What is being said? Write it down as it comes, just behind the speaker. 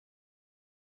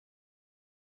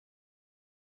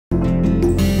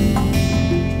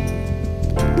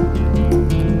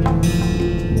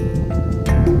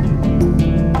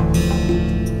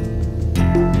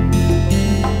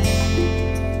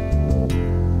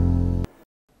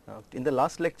In the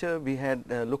last lecture, we had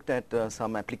looked at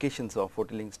some applications of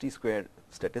Hotellings T2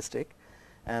 statistic,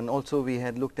 and also we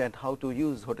had looked at how to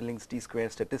use Hotellings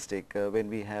T2 statistic when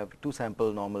we have two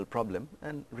sample normal problem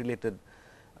and related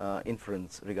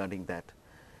inference regarding that.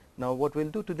 Now, what we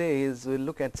will do today is we will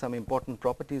look at some important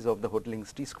properties of the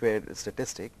Hotellings T2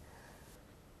 statistic,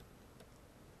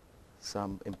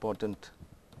 some important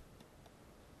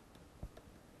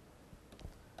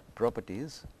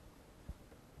properties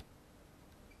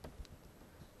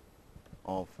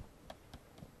of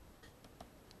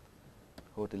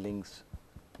Hotellings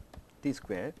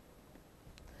T2.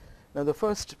 Now, the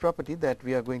first property that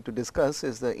we are going to discuss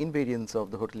is the invariance of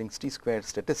the Hotellings T2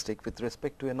 statistic with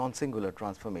respect to a non-singular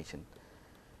transformation.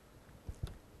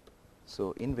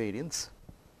 So, invariance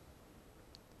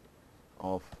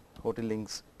of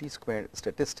Hotellings T2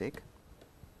 statistic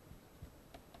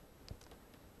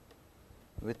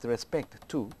with respect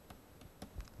to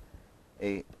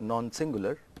a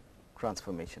non-singular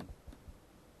transformation.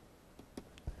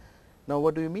 Now,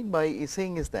 what do you mean by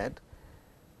saying is that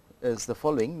is the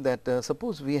following, that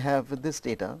suppose we have this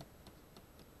data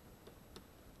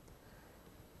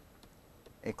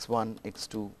x1,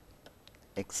 x2,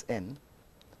 xn,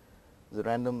 the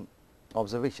random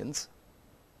observations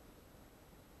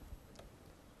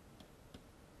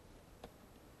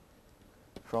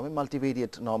from a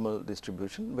multivariate normal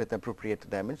distribution with appropriate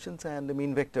dimensions and a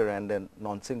mean vector and a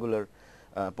non-singular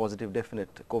positive definite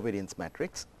covariance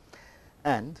matrix,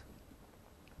 and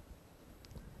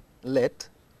let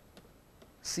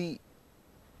C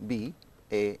be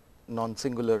a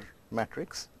non-singular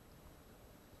matrix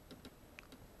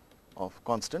of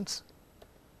constants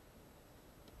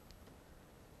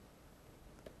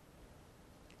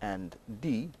and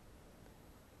D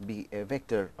be a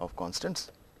vector of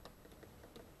constants.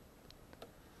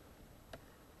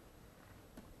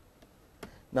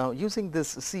 Now, using this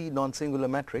C non-singular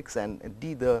matrix and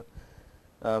D the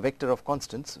vector of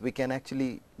constants, we can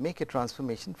actually make a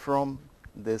transformation from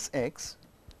this x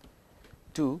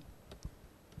to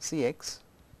Cx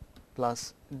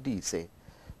plus D, say.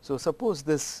 So, suppose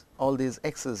this all these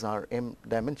x's are m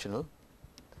dimensional,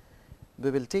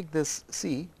 we will take this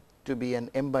C to be an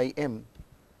m by m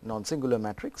non-singular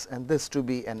matrix and this to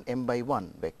be an m by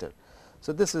 1 vector.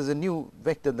 So, this is a new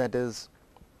vector that is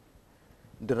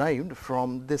derived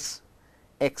from this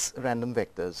x random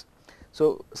vectors.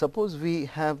 So, suppose we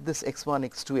have this x1,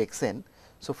 x2, xn.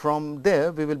 So, from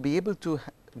there we will be able to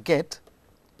get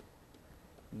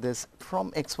this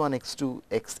from x1, x2,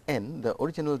 xn, the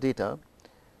original data.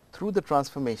 Through the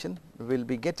transformation we will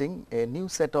be getting a new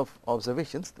set of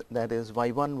observations, that is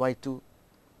y1, y2,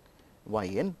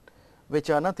 yn, which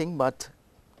are nothing but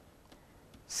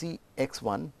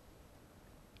Cx1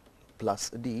 plus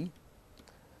D,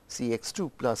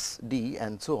 Cx2 plus D,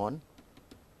 and so on,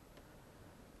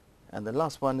 and the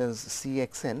last one is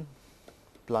Cxn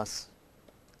plus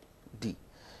D.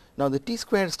 Now, the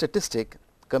T2 statistic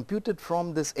computed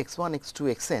from this x1,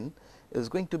 x2, xn is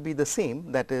going to be the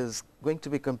same, that is going to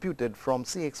be computed from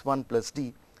Cx1 plus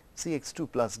D, Cx2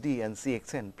 plus D, and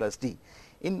Cxn plus D.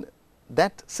 In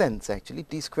that sense, actually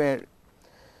T2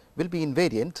 will be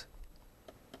invariant,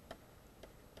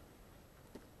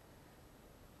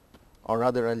 or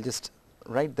rather I will just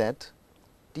write that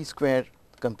T2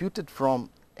 computed from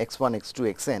x1,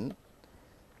 x2, xn,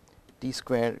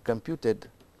 T2 computed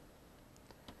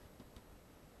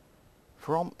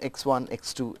from x1,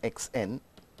 x2, xn,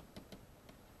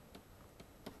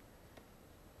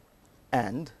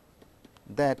 and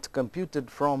that computed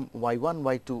from y1,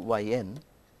 y2, yn,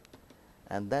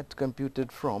 and that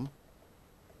computed from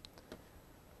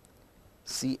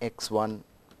Cx1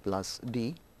 plus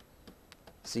D,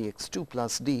 Cx2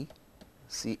 plus D,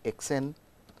 Cxn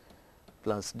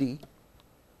plus D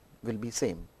will be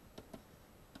same.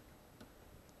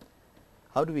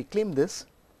 How do we claim this?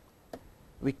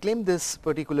 We claim this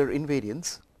particular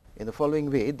invariance in the following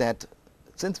way, that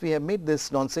since we have made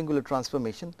this non-singular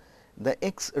transformation, the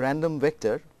x random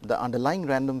vector, the underlying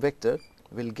random vector,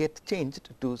 will get changed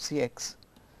to Cx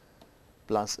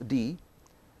plus D.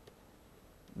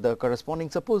 The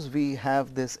corresponding, suppose we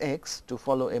have this x to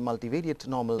follow a multivariate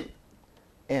normal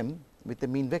M with a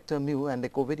mean vector mu and a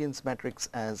covariance matrix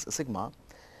as sigma,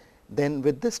 then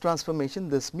with this transformation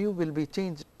this mu will be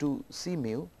changed to C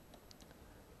mu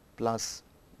plus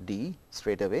D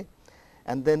straight away,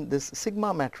 and then this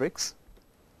sigma matrix,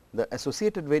 the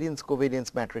associated variance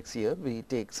covariance matrix, here we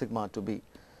take sigma to be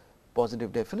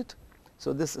positive definite.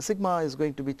 So, this sigma is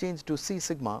going to be changed to C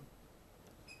sigma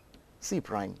C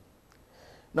prime.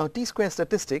 Now, T2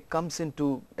 statistic comes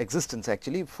into existence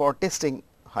actually for testing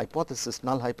hypothesis,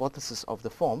 null hypothesis of the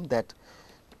form that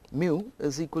mu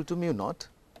is equal to mu naught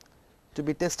to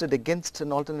be tested against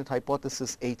an alternate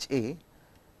hypothesis H A,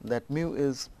 that mu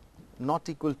is not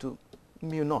equal to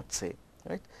mu naught, say,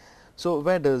 right. So,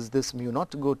 where does this mu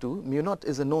naught go to? Mu naught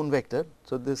is a known vector.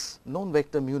 So, this known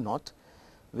vector mu naught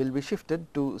will be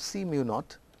shifted to C mu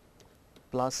naught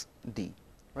plus D,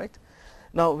 right.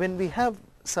 Now, when we have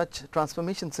such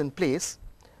transformations in place,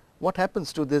 what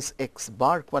happens to this x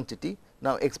bar quantity?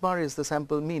 Now, x bar is the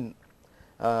sample mean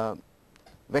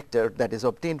vector that is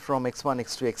obtained from x1,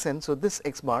 x2, xn. So, this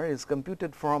x bar is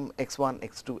computed from x1,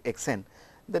 x2, xn,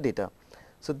 the data.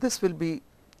 So, this will be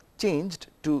changed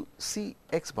to C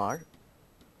x bar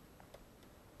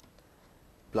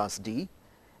plus D,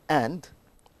 and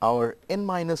our n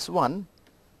minus 1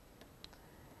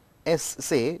 S,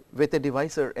 say, with a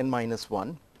divisor n minus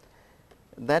 1,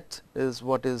 that is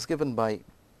what is given by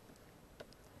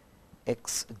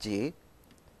x j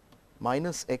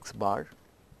minus x bar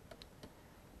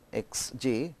x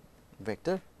j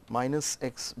vector minus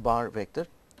x bar vector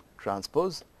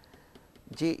transpose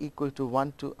j equal to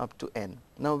 1 to up to n.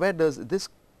 Now, where does this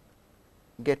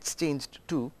gets changed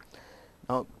to?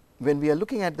 Now, when we are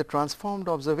looking at the transformed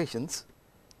observations,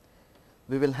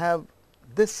 we will have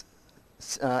this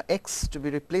x to be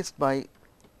replaced by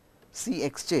C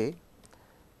x j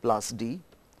plus D.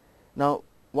 Now,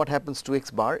 what happens to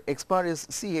x bar? X bar is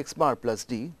C x bar plus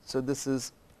D. So, this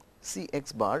is C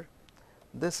x bar,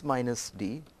 this minus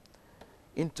D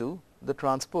into the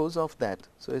transpose of that.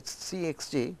 So, it is C x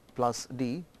j plus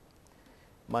D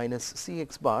minus C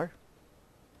x bar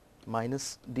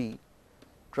minus D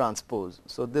transpose.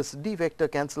 So, this D vector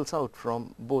cancels out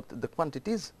from both the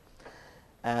quantities,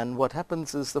 and what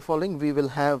happens is the following. We will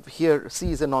have here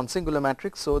C is a non-singular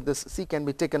matrix. So, this C can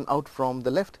be taken out from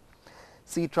the left,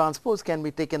 C transpose can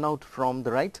be taken out from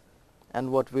the right,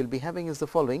 and what we will be having is the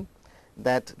following,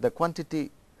 that the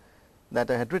quantity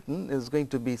that I had written is going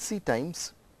to be C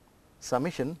times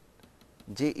summation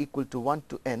j equal to 1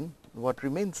 to n. What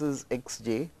remains is x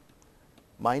j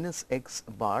minus x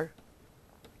bar,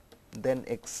 then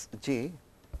x j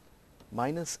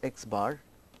minus x bar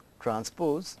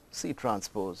transpose C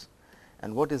transpose,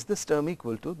 and what is this term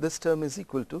equal to? This term is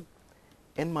equal to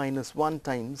n minus 1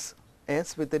 times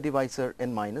S with the divisor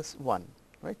n minus 1,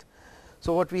 right.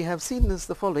 So, what we have seen is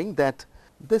the following, that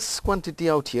this quantity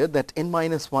out here, that n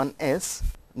minus 1 S,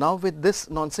 now with this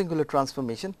non-singular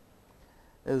transformation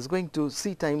is going to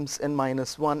C times n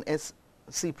minus 1 S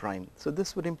C prime. So,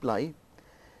 this would imply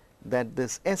that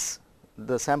this S,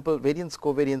 the sample variance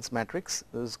covariance matrix,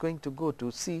 is going to go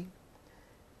to C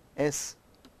S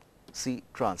C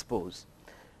transpose,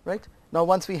 right. Now,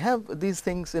 once we have these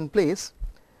things in place,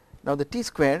 now the t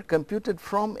square computed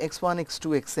from x1,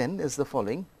 x2, xn is the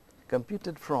following,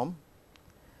 computed from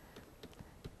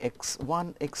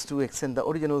x1, x2, xn, the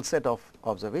original set of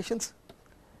observations,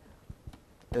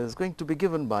 is going to be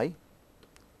given by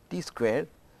t square,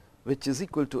 which is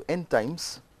equal to n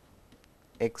times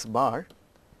x bar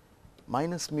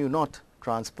minus mu naught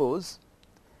transpose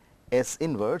S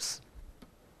inverse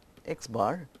x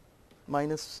bar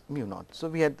minus mu naught. So,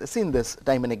 we had seen this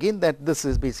time and again, that this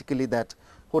is basically that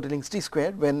Hotellings T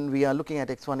square when we are looking at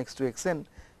x1, x2, xn,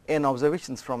 n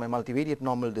observations from a multivariate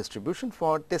normal distribution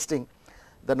for testing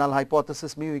the null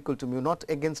hypothesis mu equal to mu naught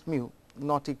against mu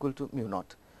not equal to mu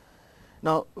naught.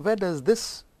 Now, where does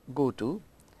this go to?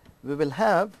 We will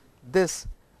have this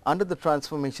under the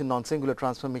transformation, non-singular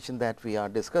transformation that we are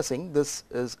discussing. This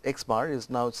is x bar is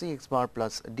now C x bar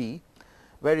plus D.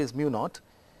 Where is mu naught?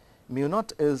 Mu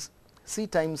naught is C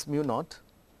times mu naught,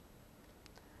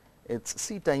 it is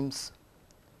C times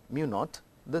mu naught,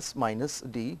 this minus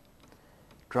D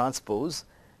transpose.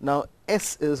 Now,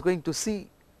 S is going to C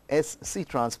S C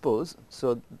transpose.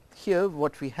 So, here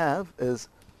what we have is,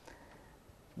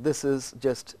 this is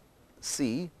just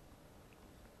C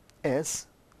S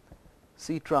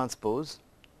C transpose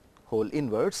whole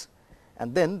inverse,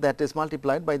 and then that is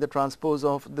multiplied by the transpose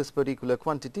of this particular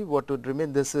quantity. What would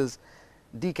remain? This is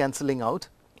D cancelling out,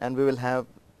 and we will have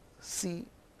C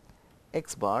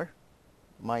x bar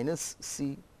minus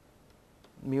C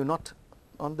mu naught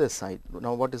on this side.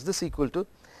 Now, what is this equal to?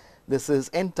 This is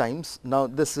n times. Now,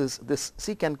 this is this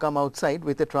C can come outside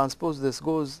with a transpose, this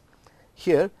goes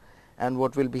here, and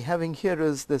what we will be having here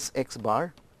is this x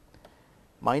bar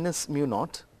minus mu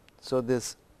naught. So,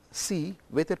 this C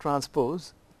with a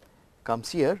transpose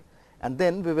comes here, and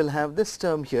then we will have this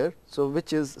term here. So,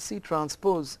 which is C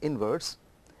transpose inverse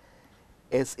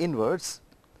S inverse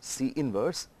C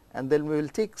inverse, and then we will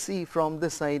take C from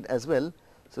this side as well.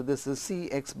 So, this is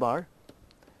C x bar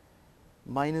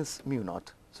minus mu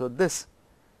naught. So, this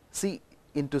C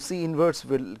into C inverse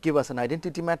will give us an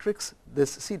identity matrix.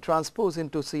 This C transpose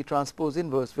into C transpose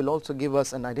inverse will also give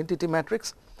us an identity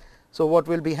matrix. So, what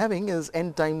we will be having is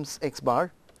n times x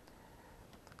bar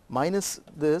minus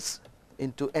this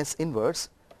into S inverse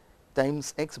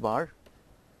times x bar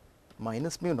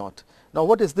minus mu naught. Now,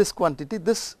 what is this quantity?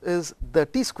 This is the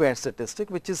t square statistic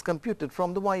which is computed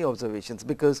from the y observations,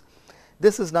 because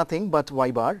this is nothing but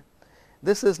y bar,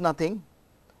 this is nothing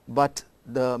but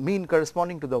the mean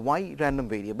corresponding to the y random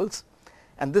variables,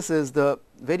 and this is the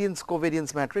variance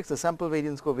covariance matrix, the sample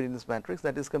variance covariance matrix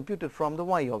that is computed from the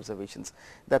y observations.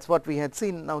 That is what we had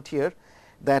seen out here,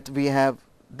 that we have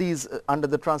these under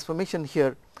the transformation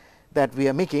here that we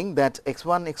are making, that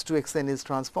x1, x2, xn is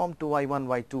transformed to y1,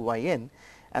 y2, yn,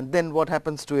 and then what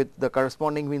happens to it, the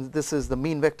corresponding means this is the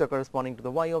mean vector corresponding to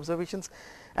the y observations,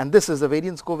 and this is the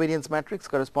variance covariance matrix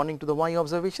corresponding to the y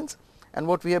observations. And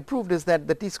what we have proved is that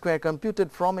the t square computed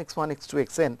from x1, x2,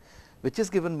 xn, which is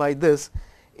given by this,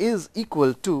 is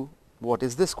equal to, what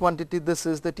is this quantity? This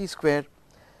is the t square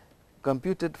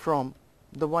computed from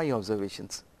the y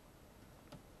observations,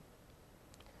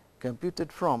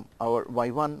 computed from our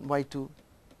y1, y2,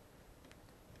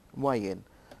 yn.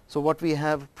 So, what we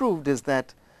have proved is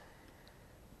that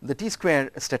the t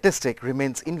square statistic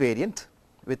remains invariant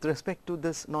with respect to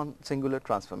this non-singular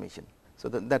transformation. So,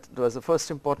 that was the first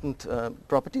important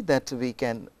property that we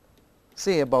can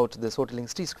say about this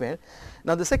Hotellings t square.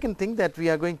 Now, the second thing that we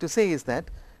are going to say is that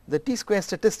the t square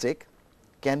statistic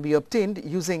can be obtained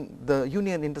using the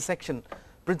union intersection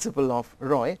principle of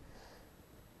Roy.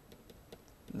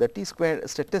 The t square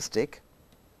statistic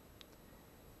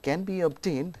can be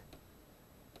obtained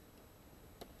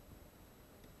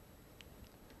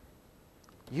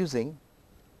using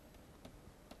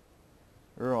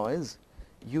Roy's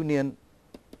union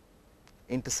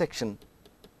intersection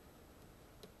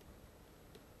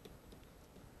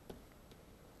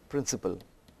principle.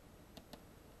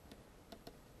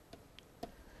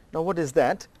 Now, what is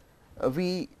that?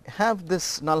 We have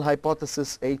this null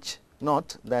hypothesis H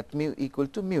naught, that mu equal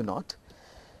to mu naught.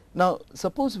 Now,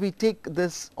 suppose we take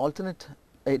this alternate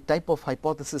type of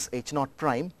hypothesis H naught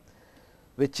prime,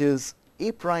 which is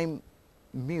A prime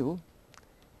mu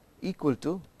equal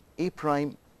to A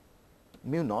prime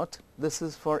mu naught. This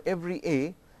is for every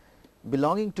A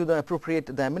belonging to the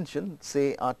appropriate dimension,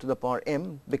 say r to the power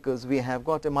m, because we have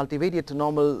got a multivariate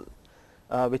normal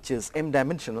which is m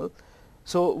dimensional.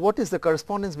 So, what is the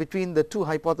correspondence between the two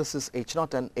hypotheses H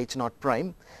naught and H naught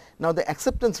prime? Now, the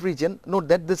acceptance region, note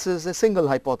that this is a single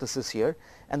hypothesis here,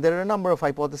 and there are a number of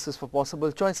hypotheses for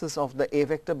possible choices of the A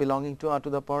vector belonging to r to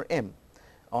the power m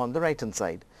on the right hand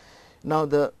side. Now,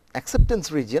 the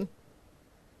acceptance region,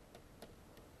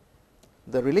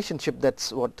 the relationship, that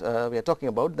is what we are talking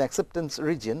about, the acceptance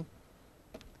region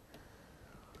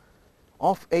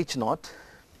of H naught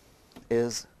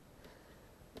is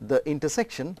the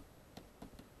intersection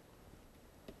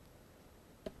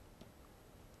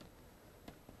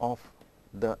of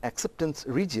the acceptance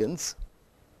regions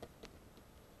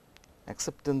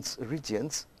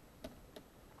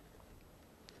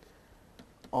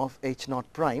of H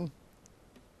naught prime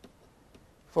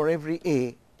for every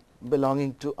A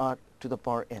belonging to r to the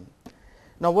power m.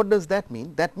 Now, what does that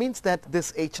mean? That means that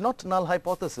this H naught null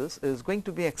hypothesis is going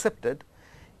to be accepted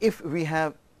if we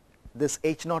have this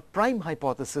H naught prime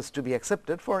hypothesis to be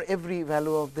accepted for every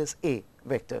value of this A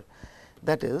vector.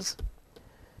 That is,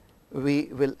 we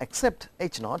will accept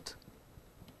H naught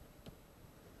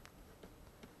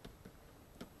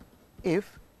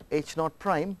if H naught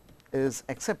prime is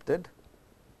accepted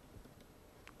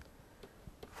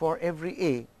for every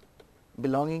A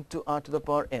belonging to r to the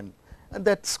power m. And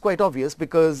that is quite obvious,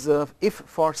 because if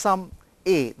for some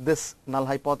A this null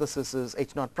hypothesis is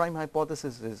H naught prime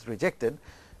hypothesis is rejected,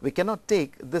 we cannot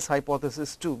take this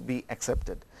hypothesis to be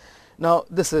accepted. Now,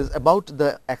 this is about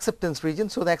the acceptance region.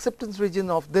 So, the acceptance region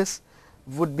of this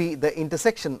would be the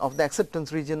intersection of the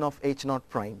acceptance region of H naught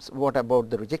primes. What about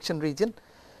the rejection region?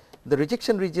 The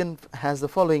rejection region has the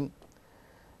following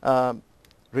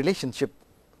relationship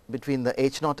between the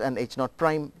H naught and H naught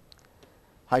prime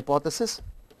hypothesis.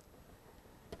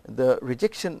 The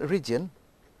rejection region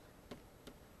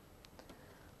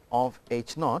of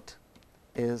H naught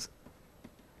is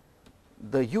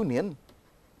the union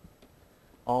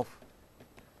of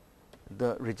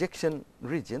the rejection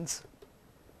regions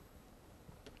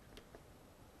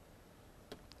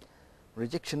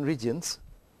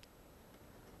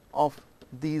of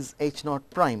these H naught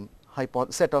prime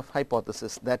set of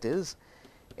hypotheses. That is,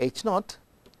 H naught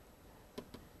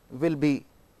will be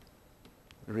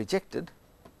rejected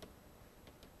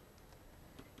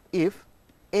if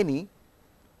any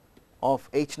of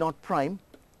H naught prime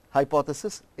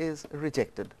hypothesis is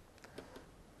rejected.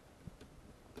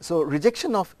 So,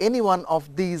 rejection of any one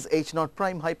of these H naught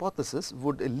prime hypothesis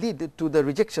would lead to the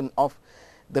rejection of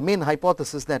the main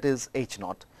hypothesis, that is H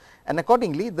naught, and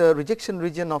accordingly the rejection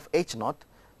region of H naught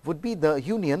would be the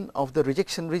union of the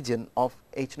rejection region of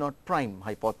H naught prime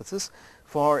hypothesis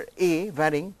for A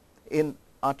varying in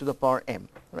r to the power m,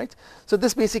 right. So,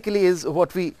 this basically is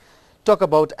what we talk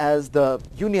about as the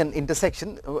union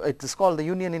intersection. It is called the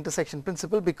union intersection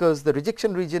principle because the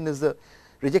rejection region is the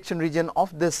rejection region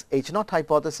of this H naught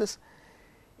hypothesis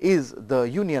is the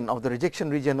union of the rejection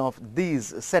region of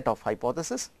these set of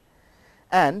hypotheses,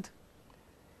 and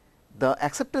the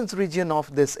acceptance region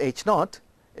of this H naught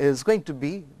is going to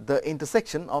be the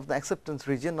intersection of the acceptance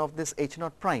region of this H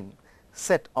naught prime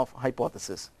set of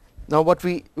hypotheses. Now, what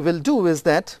we will do is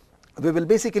that we will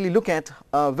basically look at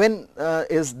when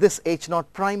is this H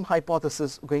naught prime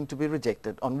hypothesis going to be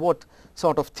rejected, on what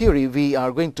sort of theory we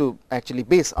are going to actually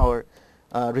base our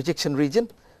rejection region.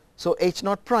 So, H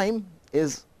naught prime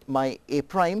is my A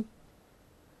prime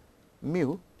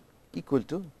mu equal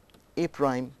to A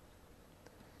prime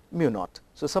mu naught.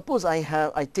 So, suppose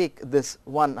I take this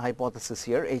one hypothesis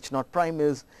here, H naught prime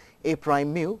is A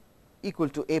prime mu equal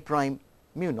to A prime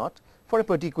mu naught for a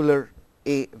particular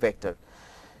A vector.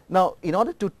 Now, in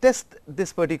order to test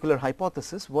this particular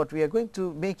hypothesis, what we are going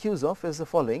to make use of is the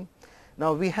following.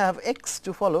 Now, we have X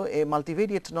to follow a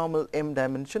multivariate normal m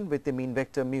dimension with a mean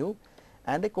vector mu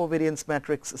and a covariance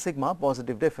matrix sigma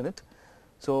positive definite.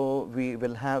 So, we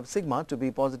will have sigma to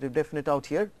be positive definite out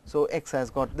here. So, X has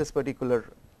got this particular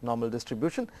normal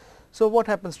distribution. So, what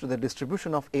happens to the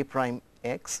distribution of A prime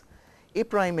X? A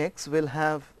prime X will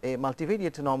have a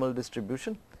multivariate normal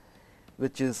distribution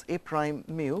which is A prime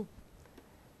mu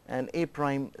and A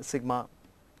prime sigma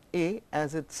A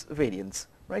as its variance,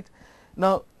 right.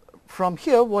 Now, from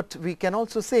here what we can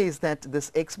also say is that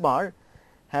this X bar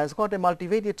has got a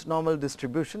multivariate normal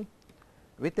distribution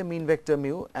with a mean vector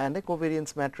mu and a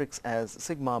covariance matrix as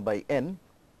sigma by n.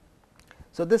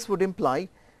 So, this would imply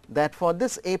that for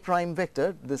this A prime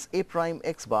vector, this A prime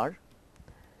X bar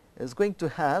is going to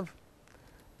have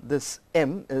this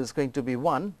m is going to be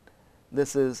 1,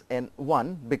 this is n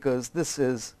 1 because this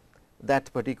is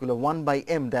that particular 1 by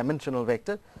m dimensional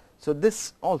vector. So,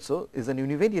 this also is an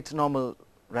univariate normal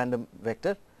random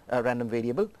vector, random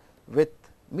variable with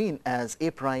mean as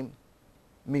A prime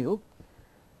mu,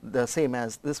 the same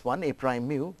as this one A prime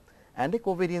mu, and a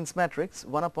covariance matrix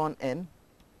 1 upon n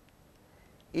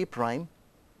A prime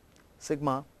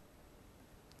sigma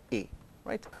A,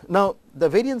 right. Now, the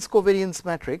variance covariance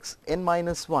matrix n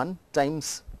minus 1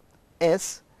 times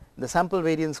S, the sample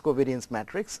variance covariance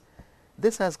matrix,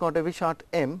 this has got a Wishart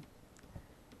m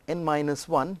n minus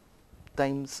 1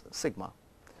 times sigma.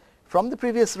 From the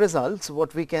previous results,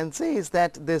 what we can say is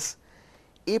that this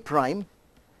A prime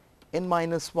n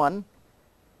minus 1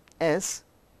 S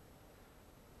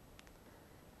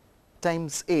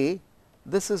times A,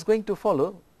 this is going to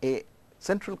follow a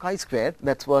central chi-square.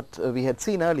 That is what we had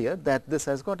seen earlier, that this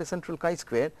has got a central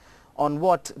chi-square on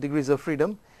what degrees of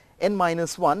freedom? N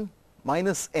minus 1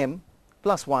 minus m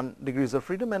plus 1 degrees of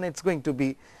freedom, and it is going to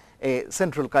be a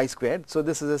central chi-square. So,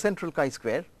 this is a central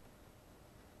chi-square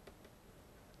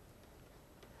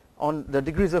on the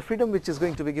degrees of freedom, which is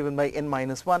going to be given by n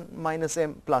minus 1 minus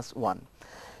m plus 1.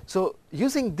 So,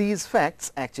 using these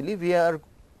facts, actually we are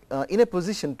in a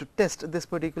position to test this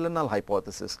particular null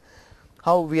hypothesis.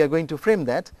 How we are going to frame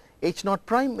that? H naught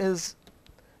prime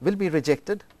will be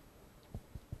rejected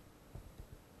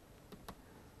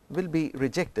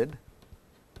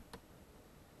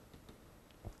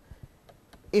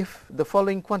if the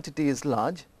following quantity is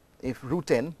large, if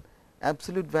root n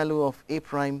absolute value of A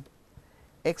prime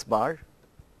x bar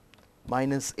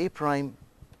minus A prime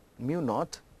mu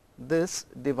naught, this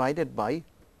divided by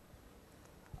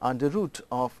under root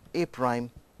of A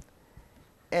prime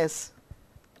S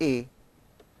A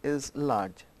is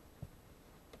large.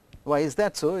 Why is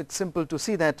that so? It is simple to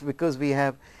see that because we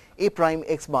have A prime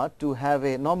x bar to have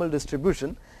a normal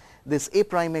distribution, this A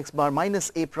prime x bar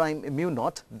minus A prime mu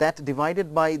naught, that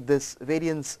divided by this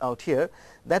variance out here,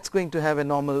 that is going to have a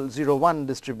normal 0 1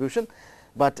 distribution,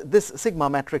 but this sigma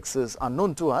matrix is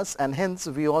unknown to us, and hence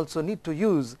we also need to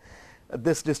use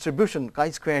this distribution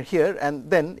chi-square here, and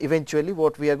then eventually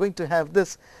what we are going to have,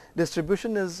 this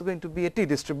distribution is going to be a t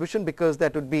distribution, because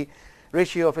that would be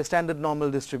ratio of a standard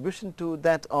normal distribution to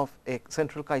that of a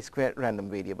central chi-square random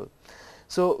variable.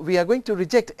 So, we are going to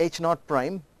reject H naught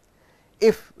prime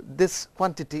if this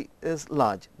quantity is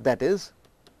large, that is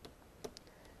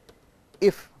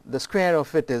if the square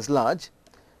of it is large.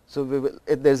 So, we will,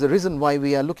 there is a reason why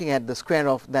we are looking at the square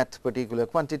of that particular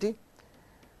quantity.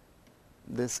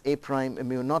 this A prime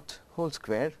mu naught whole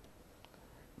square,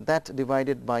 that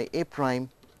divided by A prime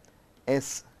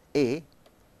S A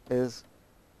is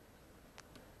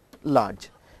large.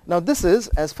 Now, this is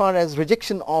as far as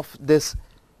rejection of this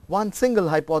one single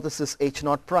hypothesis H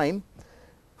naught prime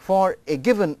for a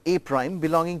given A prime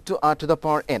belonging to R to the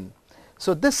power n.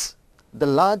 So, this the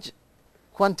large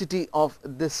quantity of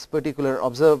this particular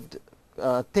observed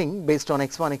thing based on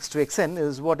x1, x2, xn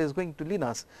is what is going to lead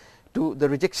us to the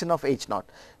rejection of H naught.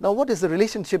 Now, what is the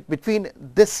relationship between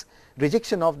this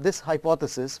rejection of this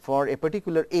hypothesis for a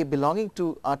particular A belonging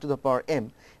to R to the power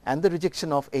m and the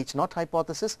rejection of H naught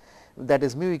hypothesis, that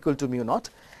is mu equal to mu naught,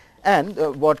 and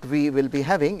what we will be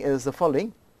having is the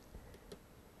following,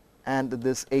 and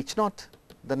this H naught,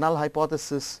 the null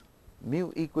hypothesis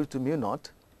mu equal to mu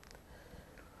naught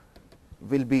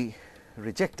will be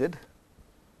rejected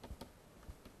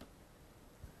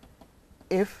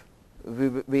if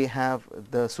we have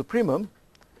the supremum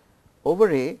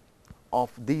over A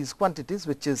of these quantities,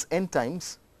 which is n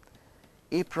times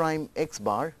A prime x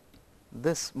bar,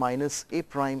 this minus A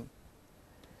prime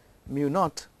mu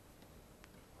naught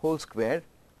whole square,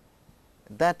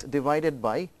 that divided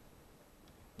by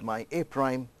my A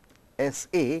prime S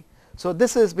A. So,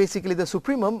 this is basically the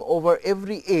supremum over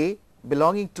every A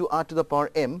belonging to R to the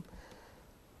power m,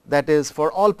 that is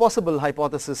for all possible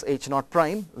hypothesis H naught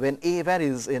prime when A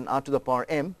varies in R to the power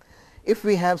m. If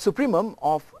we have supremum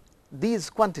of these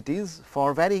quantities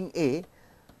for varying A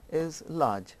is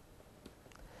large.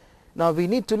 Now, we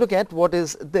need to look at what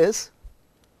is this,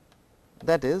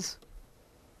 that is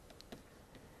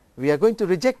we are going to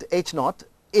reject H naught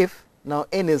if now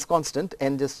n is constant,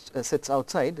 n just sits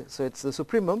outside. So, it is the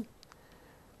supremum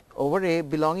over A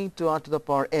belonging to R to the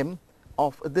power m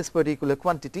of this particular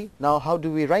quantity. Now, how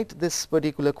do we write this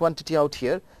particular quantity out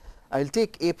here? I will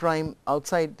take A prime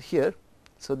outside here.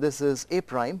 So, this is A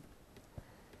prime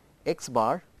x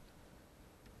bar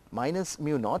minus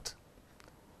mu naught,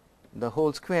 the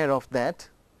whole square of that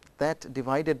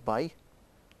divided by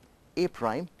A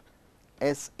prime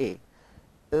S A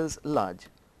is large.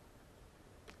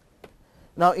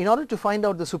 Now, in order to find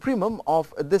out the supremum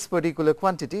of this particular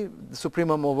quantity, the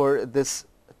supremum over this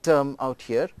term out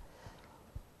here,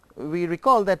 we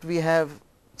recall that we have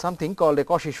something called a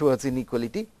Cauchy-Schwarz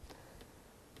inequality.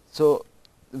 So,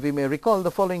 we may recall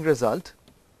the following result.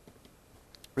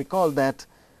 Recall that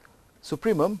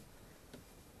supremum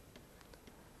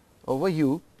over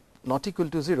u not equal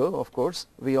to 0, of course,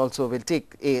 we also will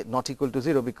take A not equal to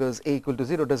 0, because A equal to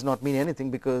 0 does not mean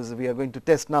anything, because we are going to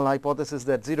test null hypothesis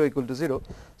that 0 equal to 0.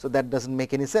 So, that does not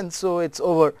make any sense. So, it is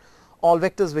over all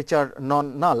vectors which are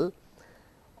non-null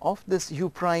of this u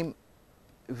prime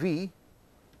v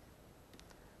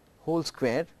whole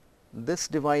square, this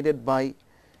divided by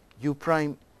u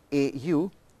prime a u,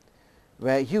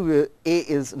 where u A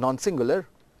is non-singular.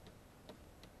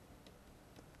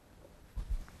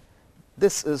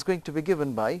 This is going to be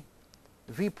given by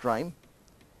v prime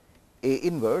A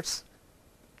inverse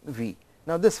v.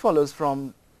 Now, this follows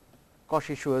from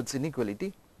Cauchy-Schwarz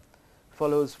inequality,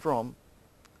 follows from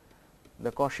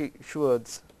the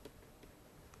Cauchy-Schwarz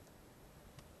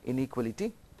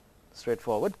inequality,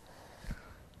 straightforward.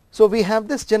 So, we have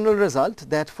this general result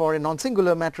that for a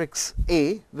non-singular matrix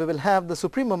A, we will have the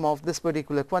supremum of this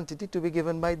particular quantity to be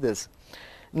given by this.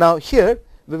 Now, here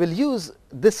we will use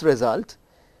this result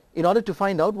in order to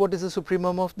find out what is the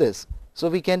supremum of this. So,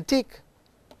 we can take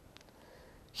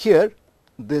here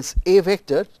this A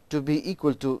vector to be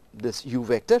equal to this u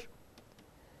vector,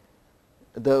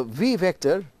 the v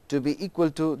vector to be equal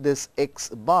to this x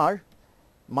bar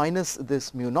minus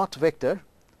this mu naught vector,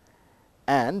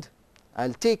 and I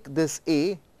will take this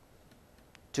A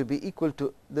to be equal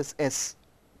to this S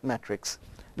matrix.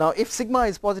 Now, if sigma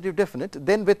is positive definite,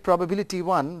 then with probability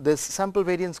 1 this sample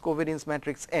variance covariance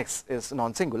matrix X is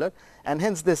non-singular, and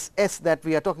hence this S that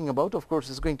we are talking about, of course,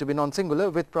 is going to be non-singular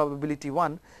with probability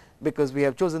 1, because we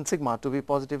have chosen sigma to be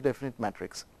positive definite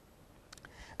matrix.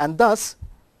 And thus,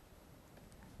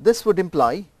 this would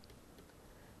imply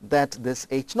that this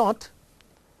H naught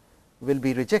will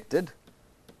be rejected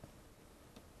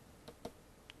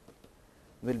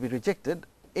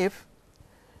if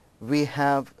we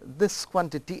have this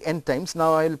quantity n times.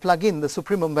 Now, I will plug in the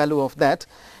supremum value of that.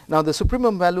 Now, the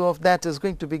supremum value of that is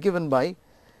going to be given by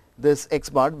this x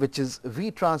bar, which is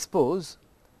v transpose,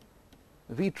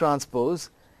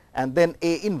 and then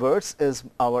A inverse is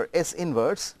our S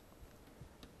inverse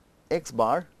x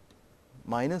bar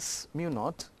minus mu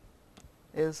naught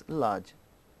is large,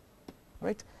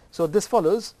 right. So, this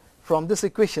follows from this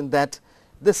equation that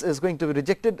this is going to be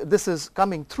rejected, this is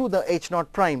coming through the H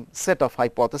naught prime set of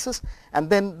hypothesis, and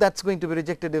then that is going to be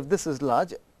rejected if this is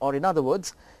large, or in other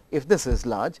words, if this is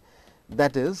large,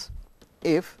 that is,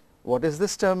 if what is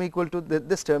this term equal to,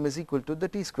 this term is equal to the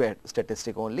t square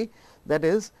statistic only, that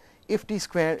is, if t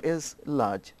square is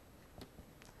large,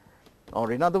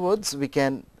 or in other words, we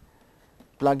can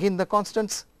plug in the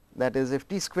constants, that is, if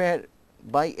t square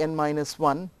by n minus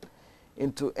 1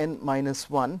 into n minus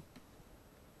 1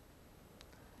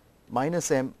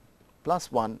 minus m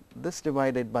plus 1, this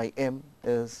divided by m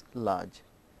is large.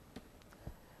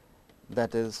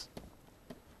 That is,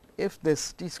 if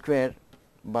this t square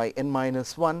by n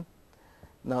minus 1,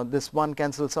 now this 1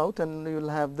 cancels out and you will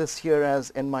have this here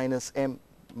as n minus m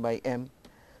by m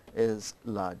is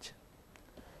large.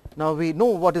 Now, we know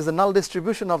what is the null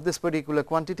distribution of this particular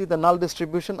quantity. The null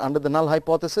distribution under the null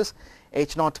hypothesis,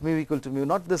 H naught mu equal to mu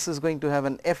naught, this is going to have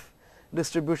an F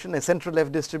distribution, a central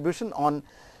F distribution on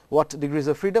what degrees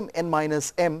of freedom? N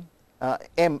minus m,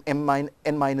 n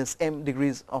minus m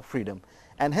degrees of freedom,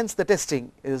 and hence the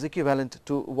testing is equivalent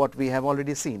to what we have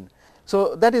already seen.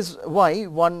 So, that is why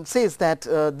one says that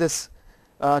this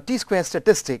t square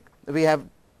statistic, we have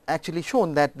actually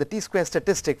shown that the t square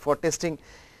statistic for testing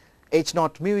H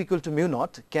naught mu equal to mu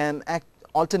naught can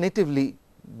alternatively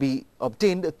be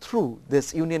obtained through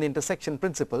this union intersection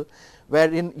principle,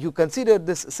 wherein you consider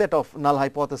this set of null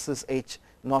hypothesis H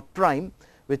naught prime,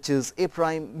 which is a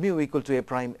prime mu equal to a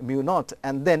prime mu naught,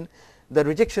 and then the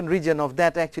rejection region of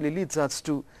that actually leads us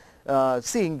to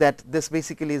seeing that this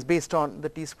basically is based on the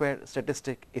t square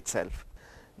statistic itself.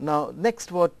 Now,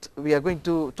 next what we are going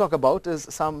to talk about is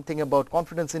something about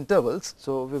confidence intervals.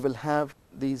 So, we will have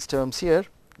these terms here.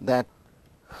 That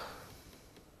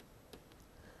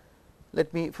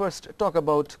let me first talk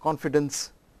about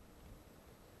confidence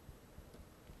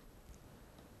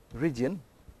region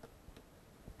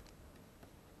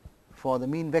for the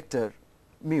mean vector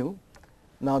mu.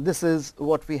 Now, this is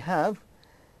what we have,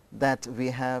 that we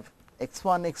have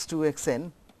x1, x2,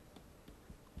 xn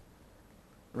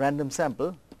random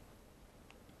sample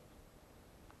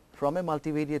from a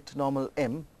multivariate normal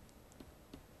M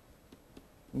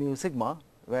mu sigma,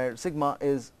 where sigma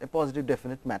is a positive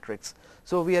definite matrix.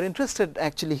 So, we are interested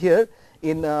actually here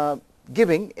in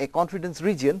giving a confidence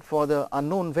region for the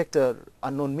unknown vector,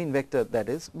 unknown mean vector, that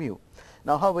is mu.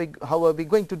 Now, how are we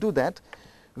going to do that?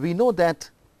 We know that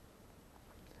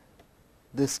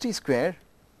this t square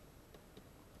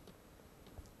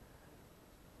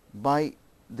by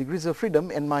degrees of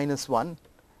freedom n minus 1,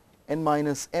 n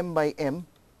minus m by m,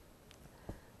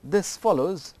 this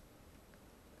follows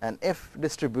an F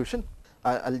distribution.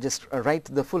 I will just write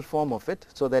the full form of it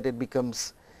so that it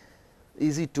becomes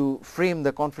easy to frame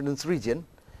the confidence region.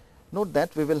 Note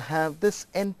that we will have this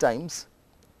n times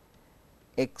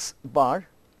x bar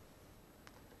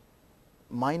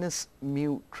minus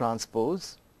mu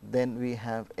transpose, then we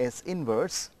have S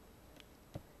inverse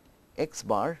x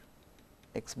bar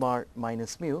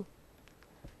minus mu,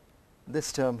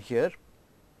 this term here,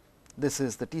 this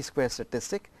is the t square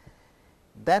statistic,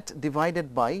 that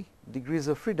divided by degrees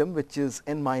of freedom, which is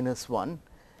n minus 1,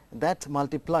 that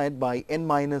multiplied by n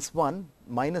minus 1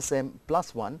 minus m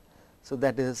plus 1. So,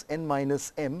 that is n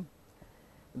minus m,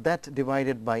 that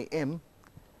divided by m,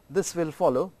 this will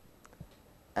follow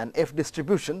an F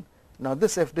distribution. Now,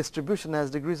 this F distribution has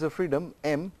degrees of freedom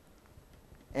m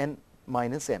n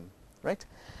minus m, right.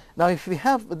 Now, if we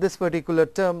have this particular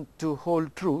term to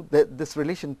hold true, this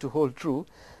relation to hold true,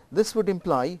 this would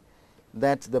imply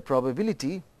that the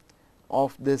probability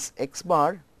of this x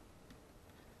bar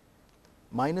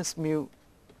minus mu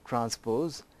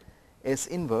transpose S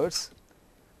inverse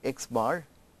x bar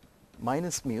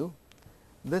minus mu,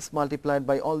 this multiplied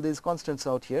by all these constants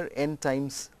out here, n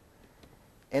times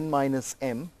n minus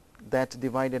m, that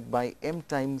divided by m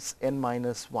times n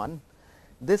minus 1,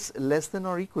 this less than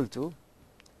or equal to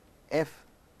f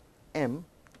m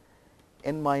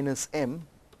n minus m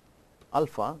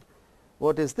alpha.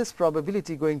 What is this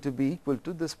probability going to be equal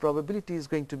to? This probability is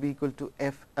going to be equal to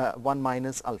f 1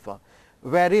 minus alpha,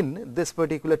 wherein this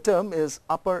particular term is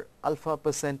upper alpha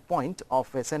percent point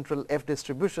of a central F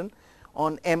distribution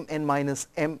on m n minus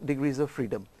m degrees of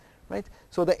freedom, right.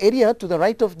 So, the area to the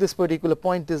right of this particular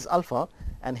point is alpha,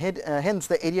 and hence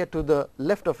the area to the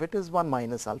left of it is 1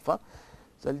 minus alpha.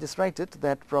 So, I will just write it,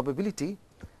 that probability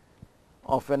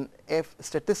of an F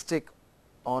statistic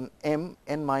on m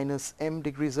n minus m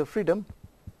degrees of freedom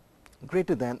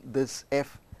greater than this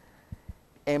f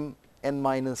m n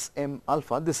minus m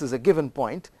alpha, this is a given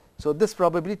point. So, this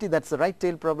probability, that is the right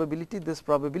tail probability, this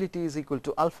probability is equal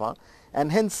to alpha,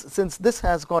 and hence since this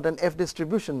has got an F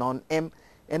distribution on m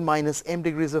n minus m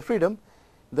degrees of freedom,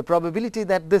 the probability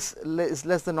that this is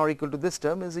less than or equal to this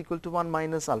term is equal to 1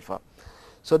 minus alpha.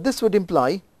 So, this would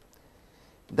imply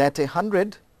that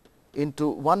 100 into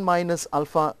 1 minus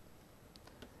alpha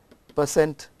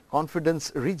percent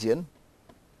confidence region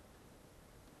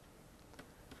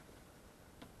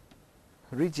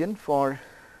for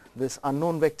this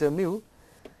unknown vector mu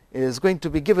is going to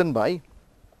be given by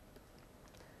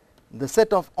the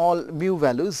set of all mu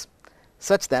values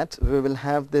such that we will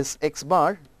have this x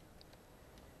bar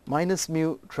minus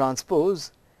mu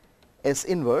transpose S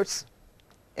inverse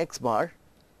x bar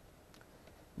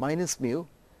minus mu.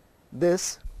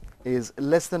 This is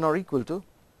less than or equal to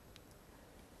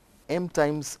m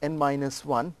times n minus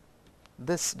 1,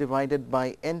 this divided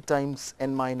by n times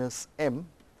n minus m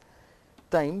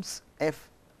times f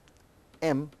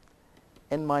m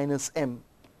n minus m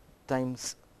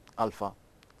times alpha.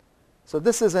 So,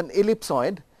 this is an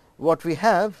ellipsoid. What we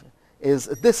have is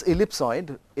this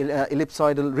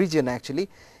ellipsoidal region actually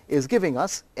is giving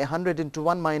us 100 into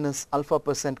 1 minus alpha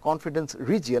percent confidence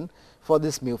region for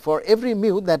this mu. For every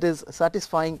mu that is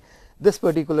satisfying this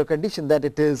particular condition, that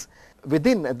it is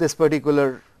within this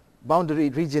particular boundary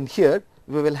region here,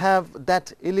 we will have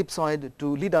that ellipsoid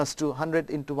to lead us to 100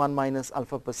 into 1 minus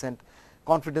alpha percent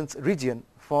confidence region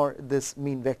for this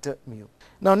mean vector mu.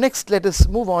 Now, next let us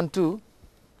move on to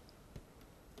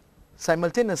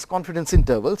simultaneous confidence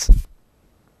intervals.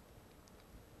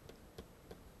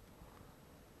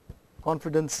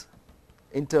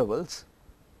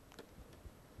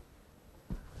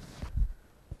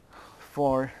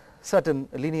 For certain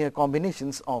linear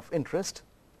combinations of interest,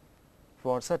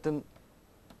 for certain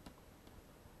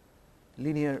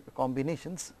linear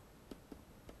combinations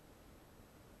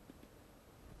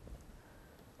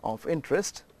of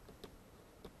interest.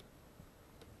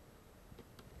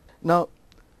 Now,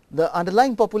 the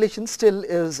underlying population still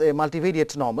is a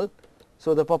multivariate normal.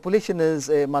 So, the population is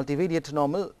a multivariate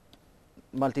normal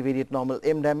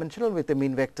m dimensional with a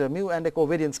mean vector mu and a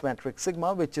covariance matrix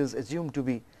sigma, which is assumed to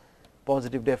be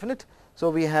positive definite. So,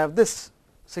 we have this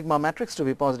sigma matrix to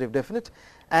be positive definite,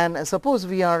 and suppose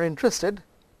we are interested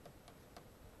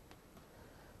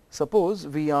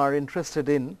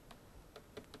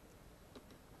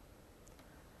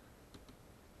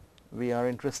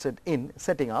in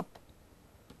setting up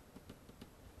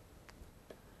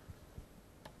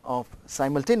of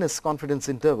simultaneous confidence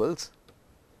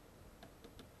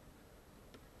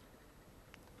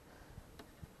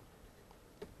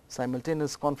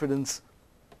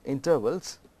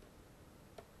intervals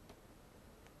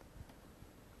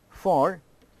for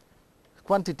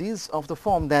quantities of the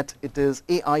form that it is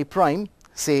a I prime,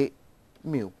 say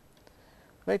mu,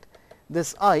 right.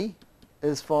 This I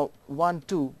is for 1,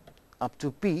 2 up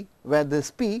to p, where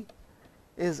this p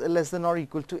is less than or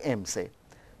equal to m, say.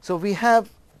 So, we have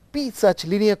p such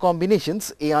linear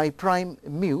combinations a I prime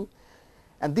mu,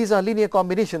 and these are linear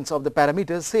combinations of the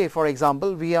parameters. Say for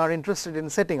example, we are interested in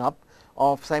setting up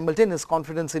of simultaneous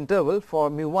confidence interval for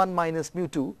mu 1 minus mu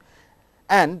 2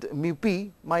 and mu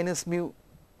p minus mu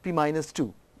p minus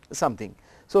 2 something.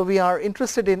 So, we are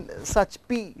interested in such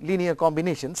p linear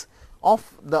combinations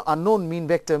of the unknown mean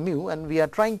vector mu, and we are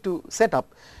trying to set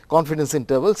up confidence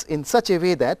intervals in such a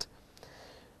way that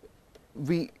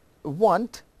we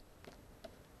want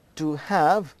to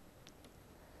have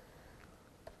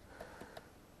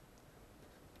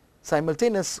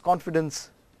simultaneous confidence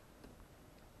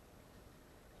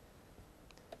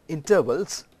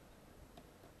intervals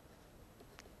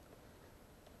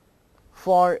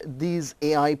for these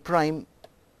a I prime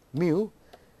mu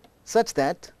such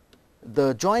that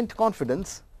the joint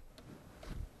confidence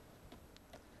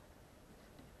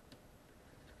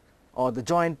or the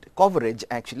joint coverage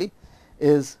actually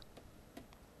is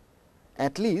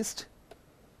at least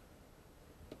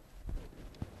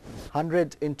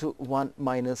 100 into 1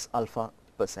 minus alpha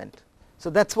percent. So,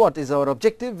 that is what is our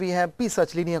objective. We have p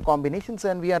such linear combinations,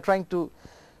 and we are trying to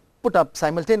put up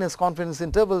simultaneous confidence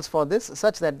intervals for this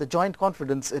such that the joint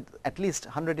confidence is at least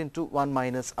 100 into 1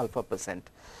 minus alpha percent.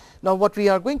 Now, what we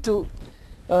are going to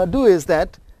do is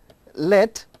that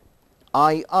let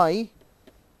I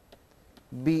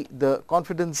be the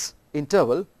confidence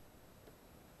interval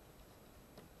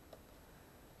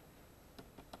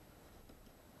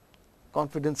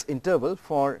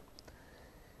for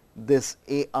this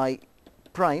a I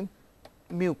prime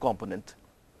mu component.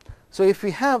 So, if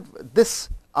we have this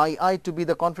I to be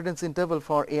the confidence interval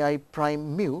for a I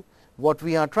prime mu, what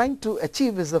we are trying to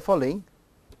achieve is the following.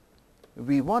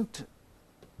 We want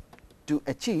to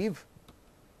achieve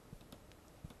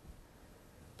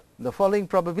the following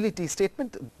probability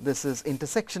statement. This is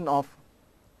intersection of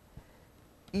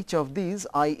each of these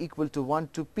I equal to 1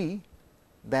 to p,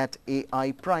 that a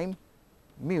I prime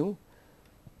mu,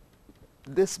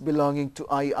 this belonging to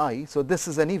I. So, this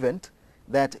is an event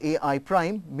that ai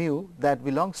prime mu that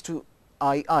belongs to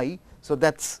II. So,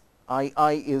 that is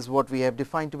II is what we have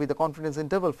defined to be the confidence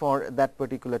interval for that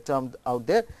particular term out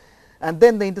there, and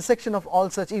then the intersection of all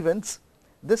such events,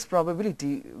 this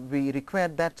probability we require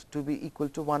that to be equal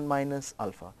to 1 minus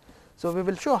alpha. So, we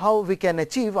will show how we can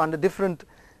achieve under different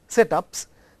setups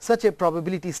such a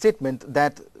probability statement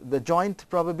that the joint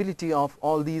probability of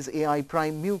all these ai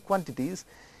prime mu quantities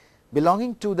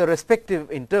belonging to the respective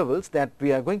intervals that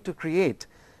we are going to create,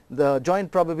 the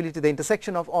joint probability, the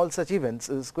intersection of all such events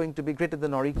is going to be greater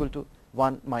than or equal to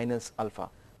 1 minus alpha.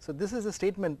 So, this is a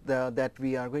statement that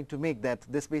we are going to make, that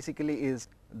this basically is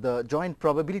the joint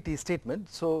probability statement.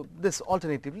 So, this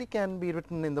alternatively can be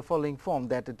written in the following form,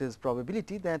 that it is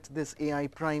probability that this ai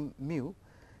prime mu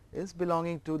is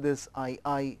belonging to this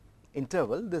II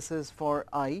interval. This is for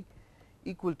I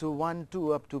equal to 1,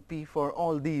 2 up to p for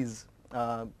all these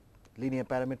linear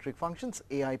parametric functions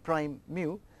ai prime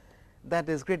mu that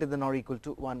is greater than or equal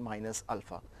to 1 minus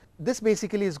alpha. This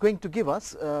basically is going to give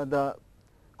us the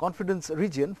confidence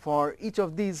region for each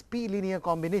of these p linear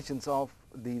combinations of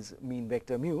these mean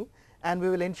vector mu, and we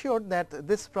will ensure that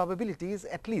this probability is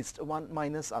at least 1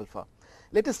 minus alpha.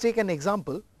 Let us take an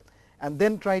example and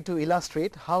then try to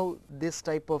illustrate how this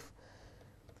type of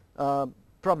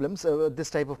problems, this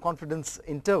type of confidence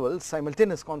intervals,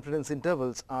 simultaneous confidence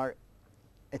intervals are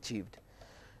achieved.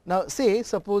 Now, say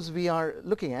suppose we are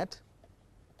looking at,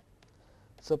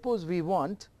 suppose we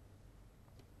want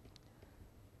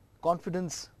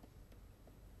confidence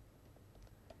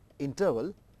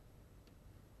interval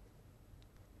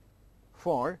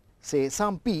for say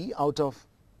some p out of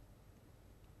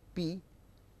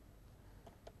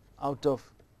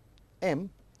m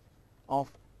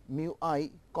of mu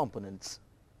I components.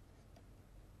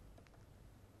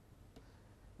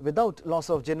 Without loss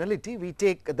of generality, we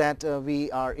take that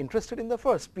we are interested in the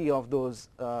first p of those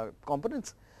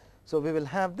components. So, we will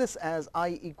have this as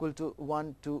I equal to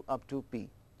 1, 2 up to p.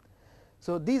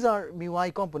 So, these are mu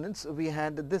I components. We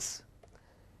had this,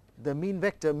 the mean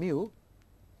vector mu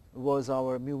was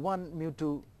our mu 1, mu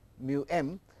 2, mu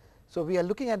m. So, we are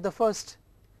looking at the first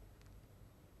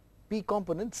p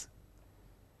components.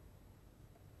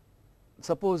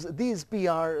 Suppose these p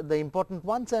are the important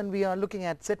ones, and we are looking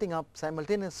at setting up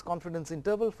simultaneous confidence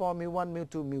interval for mu 1, mu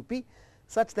 2, mu p,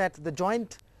 such that the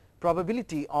joint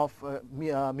probability of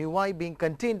mu I being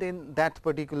contained in that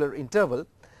particular interval,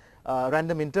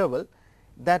 random interval,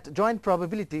 that joint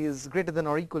probability is greater than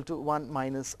or equal to 1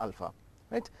 minus alpha,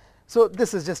 right. So,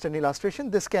 this is just an illustration.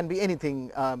 This can be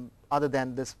anything other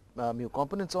than this mu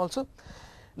components also.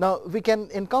 Now, we can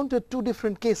encounter two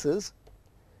different cases.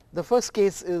 The first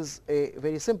case is a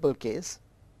very simple case.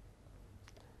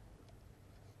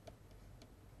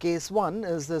 Case 1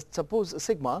 is the, suppose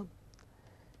sigma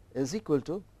is equal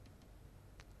to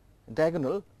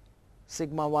diagonal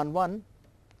sigma 1 1,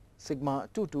 sigma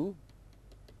 2 2,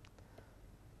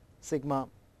 sigma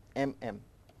m m,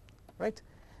 right.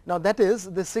 Now, that is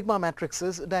the sigma matrix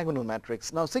is diagonal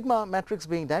matrix. Now, sigma matrix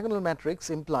being diagonal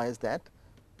matrix implies that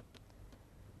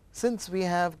since we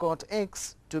have got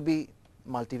x to be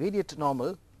multivariate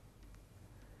normal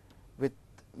with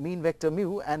mean vector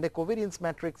mu and a covariance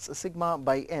matrix sigma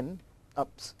by n,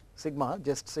 sigma,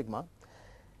 just sigma,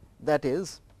 that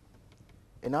is,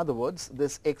 in other words,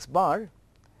 this x bar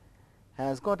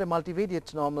has got a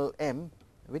multivariate normal m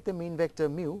with a mean vector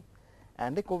mu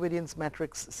and a covariance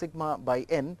matrix sigma by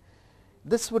n.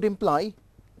 This would imply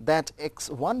that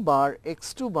x1 bar,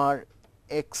 x2 bar,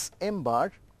 xm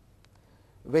bar,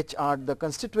 which are the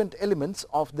constituent elements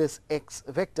of this x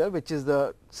vector, which is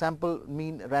the sample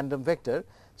mean random vector.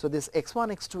 So, this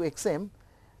x1, x2, xm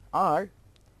are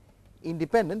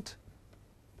independent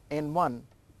n1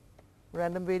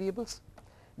 random variables,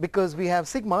 because we have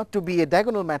sigma to be a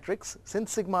diagonal matrix.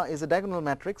 Since sigma is a diagonal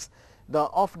matrix, the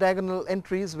off diagonal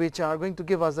entries which are going to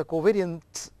give us the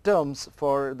covariance terms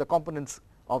for the components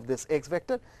of this x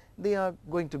vector, they are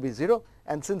going to be 0,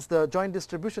 and since the joint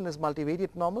distribution is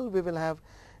multivariate normal, we will have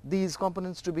these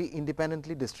components to be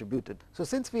independently distributed. So,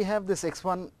 since we have this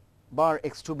x1 bar,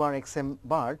 x2 bar, xm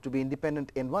bar to be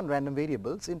independent n1 random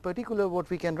variables, in particular what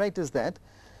we can write is that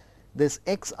this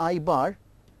xi bar,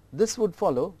 this would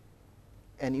follow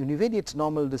an univariate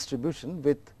normal distribution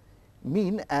with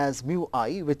mean as mu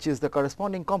I, which is the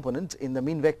corresponding component in the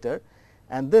mean vector,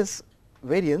 and this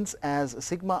variance as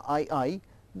sigma II,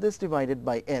 this divided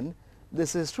by n.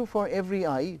 This is true for every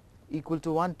I equal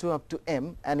to 1 to up to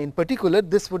m, and in particular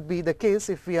this would be the case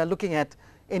if we are looking at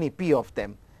any p of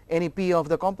them, any p of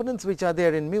the components which are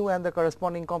there in mu and the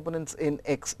corresponding components in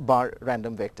x bar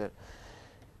random vector.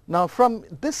 Now, from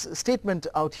this statement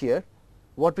out here,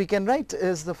 what we can write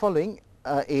is the following: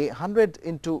 a 100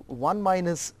 into 1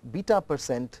 minus beta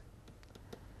 %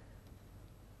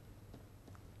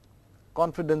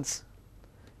 confidence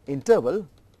interval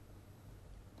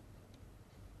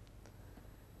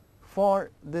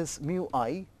for this mu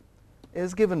I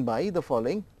is given by the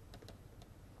following.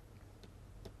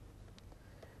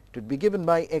 It would be given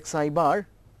by xi bar,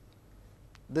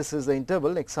 this is the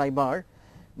interval xi bar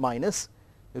minus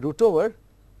root over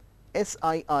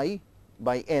Sii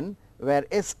by n, where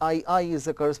Sii is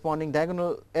the corresponding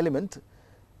diagonal element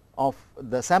of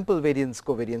the sample variance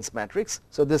covariance matrix.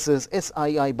 So, this is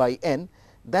Sii by n,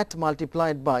 that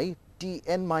multiplied by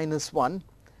Tn minus 1,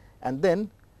 and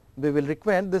then we will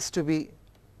require this to be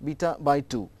beta by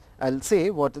 2. I will say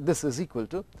what this is equal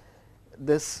to.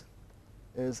 This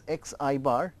is xi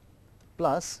bar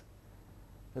plus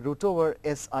root over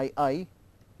Sii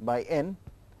by n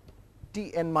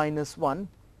Tn minus 1,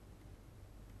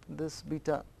 this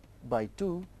beta by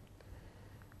 2,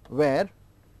 where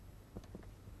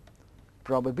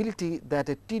probability that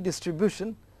a T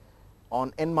distribution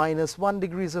on n minus 1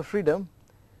 degrees of freedom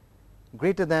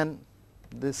greater than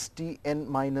this Tn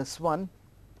minus 1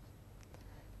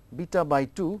 beta by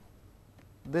 2,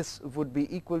 this would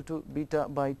be equal to beta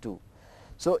by 2.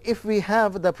 So, if we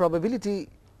have the probability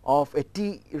of a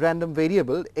T random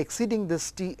variable exceeding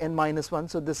this Tn minus 1,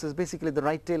 so this is basically the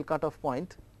right tail cutoff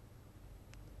point.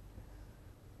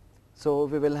 So,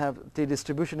 we will have T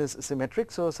distribution is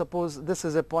symmetric. So, suppose this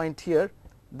is a point here,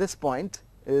 this point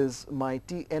is my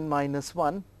Tn minus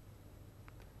 1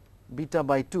 beta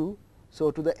by 2.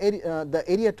 So, to the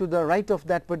area to the right of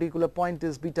that particular point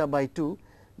is beta by 2.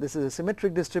 This is a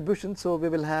symmetric distribution. So, we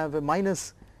will have a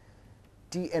minus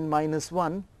Tn minus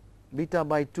 1 beta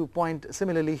by 2 point.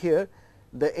 Similarly, here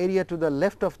the area to the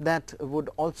left of that would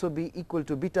also be equal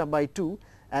to beta by 2,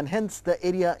 and hence the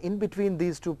area in between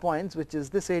these 2 points, which is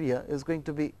this area, is going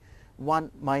to be 1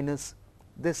 minus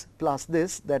this plus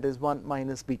this, that is 1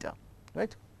 minus beta,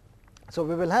 right. So,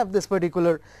 we will have this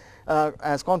particular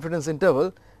as confidence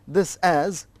interval, this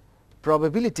as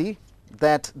probability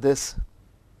that this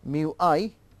mu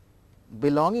I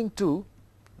belonging to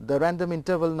the random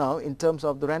interval. Now, in terms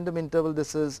of the random interval,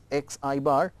 this is xi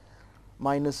bar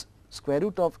minus square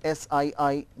root of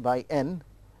Sii by n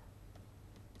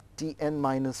Tn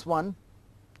minus 1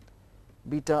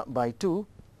 beta by 2,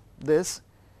 this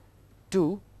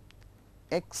 2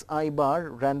 xi bar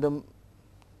random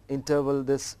interval,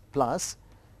 this plus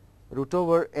root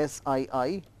over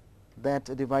Sii, that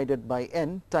divided by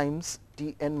n times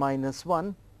Tn minus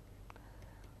 1,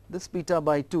 this beta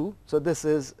by 2. So, this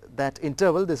is that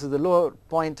interval, this is the lower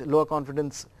point, lower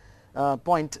confidence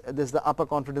point, this is the upper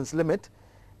confidence limit.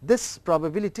 This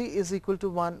probability is equal to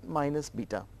 1 minus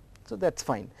beta. So, that is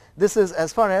fine. This is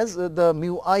as far as the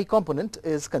mu I component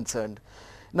is concerned.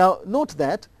 Now, note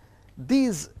that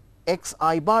these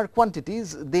xi bar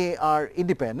quantities, they are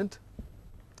independent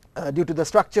due to the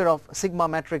structure of sigma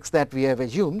matrix that we have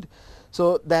assumed.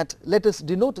 So, that let us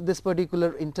denote this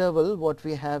particular interval, what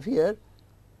we have here,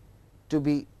 to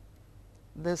be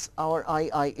this our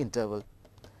II interval,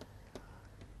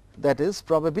 that is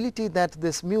probability that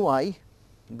this mu I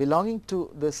belonging to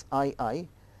this II,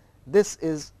 this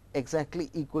is exactly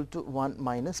equal to 1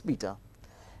 minus beta.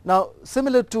 Now,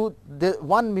 similar to the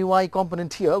one mu I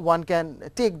component here, one can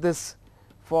take this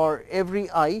for every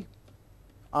I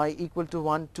equal to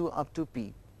 1 to up to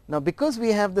p. Now, because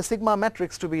we have the sigma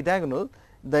matrix to be diagonal,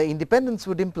 the independence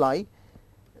would imply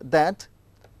that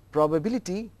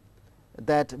probability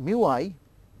that mu I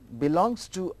belongs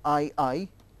to II,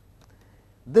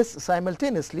 this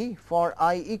simultaneously for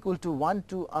I equal to 1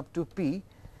 to up to p,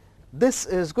 this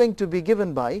is going to be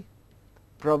given by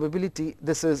probability,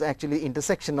 this is actually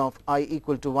intersection of I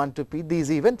equal to 1 to p,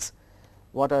 these events.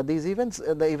 What are these events?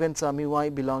 The events are mu I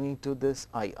belonging to this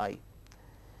II.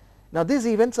 Now, these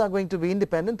events are going to be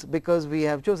independent because we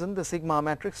have chosen the sigma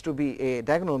matrix to be a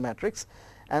diagonal matrix,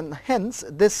 and hence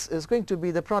this is going to be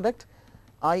the product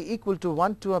I equal to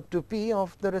 1 to up to p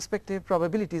of the respective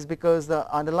probabilities, because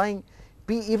the underlying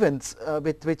p events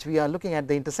with which we are looking at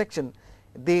the intersection,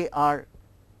 they are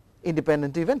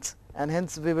independent events, and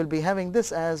hence we will be having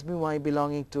this as mu I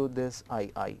belonging to this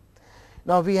II.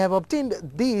 Now, we have obtained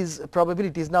these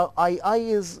probabilities. Now,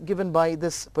 II is given by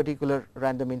this particular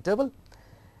random interval,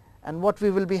 and what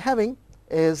we will be having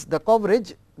is the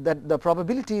coverage, that the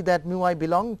probability that mu I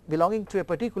belonging to a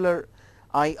particular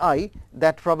II,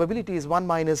 that probability is 1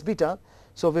 minus beta.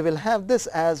 So, we will have this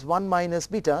as 1 minus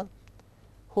beta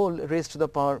whole raised to the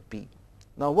power p.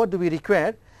 Now, what do we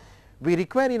require? We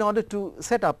require, in order to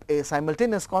set up a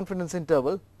simultaneous confidence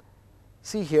interval,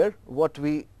 see here what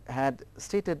we had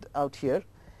stated out here,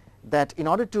 that in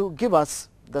order to give us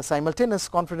the simultaneous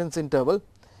confidence interval,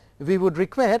 we would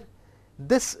require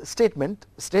this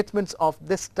statements of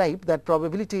this type, that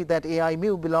probability that a I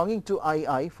mu belonging to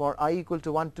I for I equal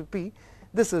to 1 to p,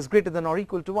 this is greater than or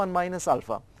equal to 1 minus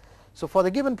alpha. So, for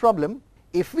the given problem,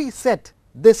 if we set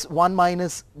this 1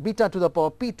 minus beta to the power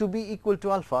p to be equal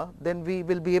to alpha, then we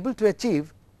will be able to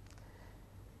achieve.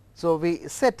 So, we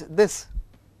set this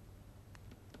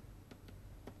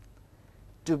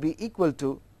to be equal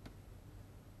to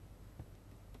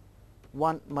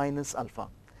 1 minus alpha,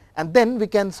 and then we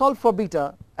can solve for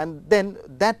beta, and then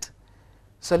that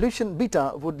solution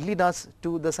beta would lead us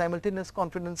to the simultaneous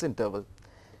confidence interval.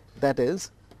 That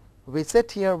is, we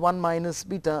set here 1 minus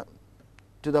beta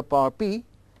to the power p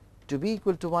to be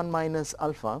equal to 1 minus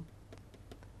alpha,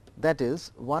 that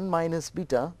is 1 minus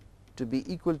beta to be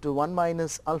equal to 1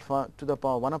 minus alpha to the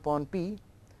power 1 upon p,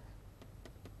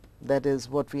 that is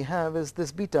what we have is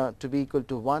this beta to be equal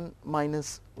to 1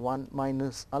 minus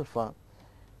alpha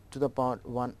to the power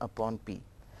 1 upon p.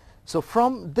 So,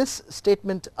 from this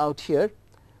statement out here,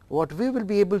 what we will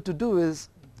be able to do is,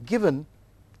 given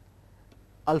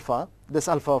alpha, this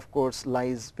alpha of course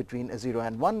lies between 0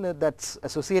 and 1, that is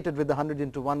associated with the 100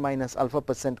 into 1 minus alpha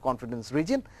percent confidence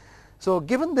region. So,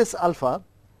 given this alpha,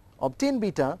 obtain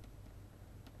beta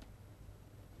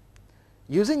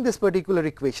using this particular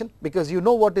equation, because you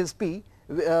know what is p,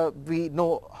 we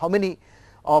know how many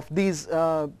of these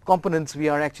components we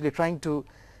are actually trying to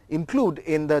include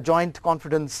in the joint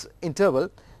confidence interval.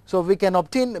 So, we can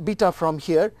obtain beta from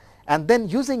here, and then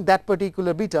using that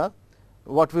particular beta,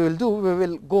 what we will do, we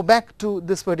will go back to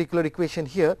this particular equation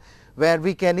here, where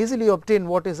we can easily obtain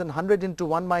what is an 100 into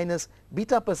 1 minus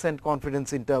beta percent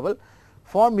confidence interval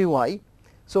for mu I.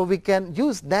 So, we can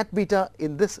use that beta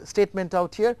in this statement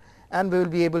out here, and we will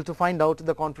be able to find out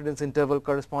the confidence interval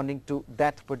corresponding to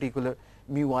that particular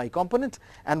mu I component.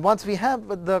 And once we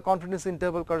have the confidence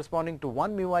interval corresponding to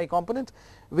one mu I component,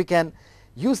 we can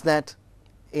use that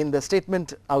in the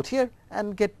statement out here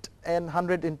and get an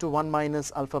 100 into 1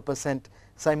 minus alpha percent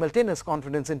simultaneous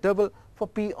confidence interval for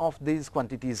p of these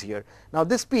quantities here. Now,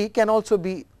 this p can also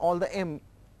be all the m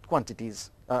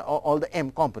quantities, all the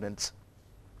m components,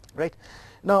 right.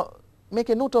 Now, make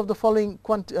a note of the following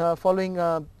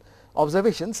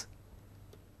observations.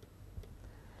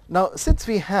 Now, since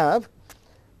we have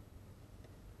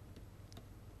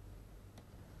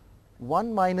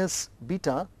 1 minus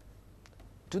beta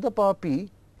to the power p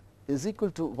is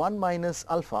equal to 1 minus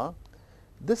alpha,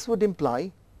 this would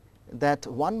imply that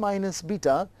 1 minus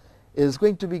beta is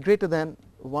going to be greater than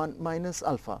 1 minus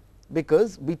alpha,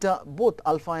 because beta, both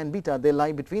alpha and beta, they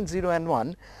lie between 0 and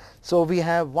 1. So, we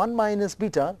have 1 minus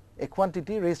beta, a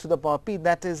quantity raised to the power p,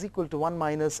 that is equal to 1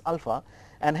 minus alpha,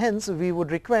 and hence we would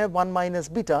require 1 minus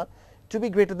beta to be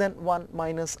greater than 1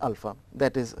 minus alpha.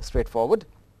 That is straightforward.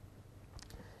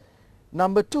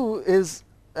 Number 2 is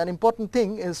an important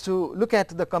thing, is to look at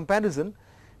the comparison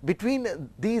between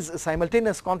these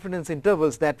simultaneous confidence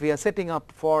intervals that we are setting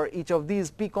up for each of these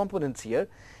p components here,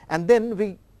 and then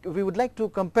we would like to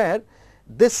compare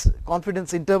this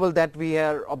confidence interval that we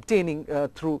are obtaining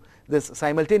through this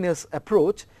simultaneous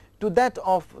approach to that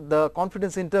of the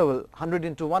confidence interval 100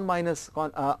 into 1 minus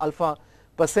alpha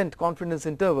percent confidence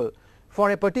interval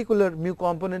for a particular mu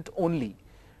component only,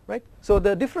 right. So,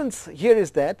 the difference here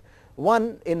is that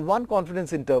in one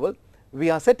confidence interval we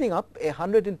are setting up a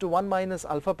 100 into 1 minus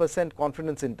alpha percent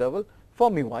confidence interval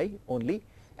for mu I only,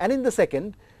 and in the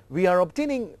second we are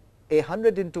obtaining a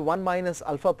 100 into 1 minus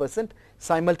alpha percent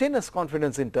simultaneous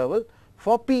confidence interval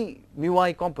for p mu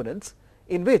I components,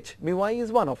 in which mu I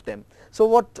is one of them. So,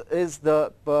 what does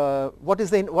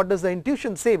the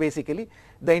intuition say? Basically,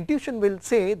 the intuition will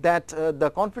say that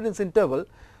the confidence interval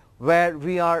where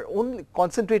we are only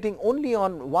concentrating only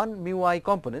on one mu I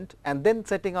component and then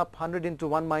setting up 100 into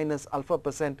 1 minus alpha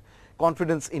percent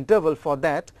confidence interval for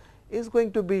that is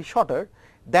going to be shorter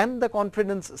than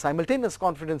the simultaneous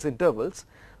confidence intervals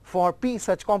for p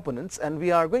such components, and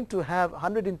we are going to have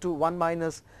 100 into 1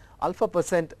 minus alpha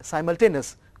percent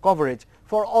simultaneous coverage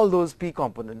for all those p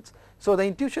components. So, the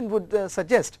intuition would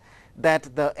suggest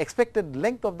that the expected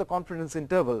length of the confidence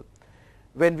interval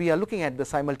when we are looking at the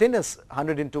simultaneous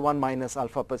 100 into 1 minus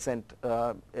alpha percent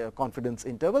confidence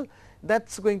interval, that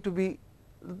is going to be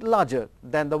larger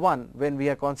than the one when we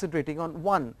are concentrating on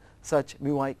one such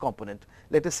mu I component.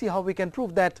 Let us see how we can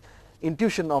prove that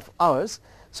intuition of ours.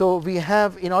 So, we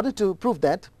have, in order to prove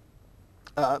that,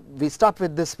 we start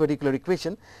with this particular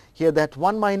equation here, that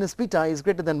 1 minus beta is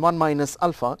greater than 1 minus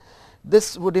alpha.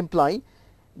 This would imply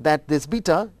that this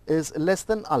beta is less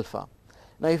than alpha.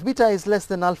 Now, if beta is less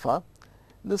than alpha,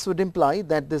 this would imply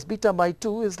that this beta by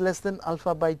 2 is less than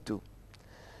alpha by 2.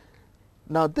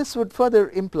 Now this would further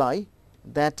imply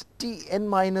that T n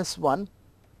minus 1,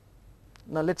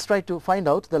 now let us try to find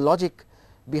out the logic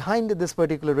behind this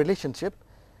particular relationship.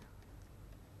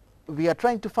 We are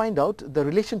trying to find out the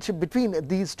relationship between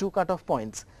these two cutoff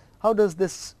points. How does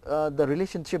this the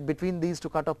relationship between these two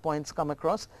cutoff points come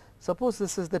across? Suppose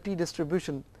this is the T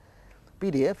distribution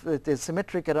PDF, it is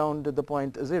symmetric around the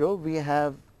point 0. We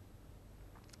have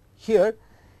here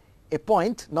a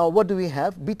point. Now what do we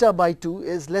have? Beta by 2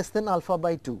 is less than alpha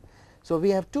by 2. So we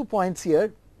have 2 points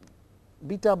here,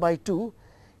 beta by 2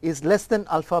 is less than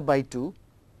alpha by 2,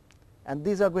 and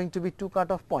these are going to be two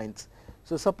cutoff points.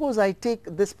 So suppose I take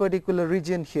this particular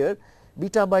region here,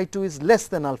 beta by 2 is less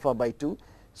than alpha by 2.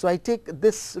 So I take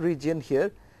this region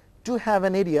here to have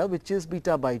an area which is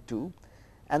beta by 2,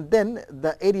 and then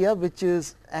the area which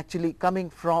is actually coming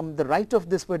from the right of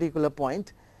this particular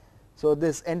point. So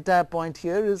this entire point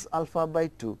here is alpha by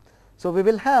 2. So we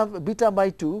will have beta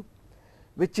by 2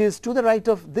 which is to the right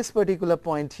of this particular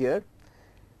point here,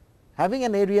 having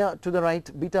an area to the right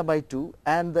beta by 2,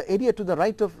 and the area to the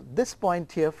right of this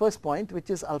point here, first point, which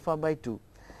is alpha by 2.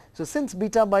 So since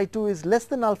beta by 2 is less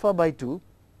than alpha by 2,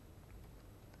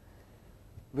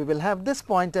 we will have this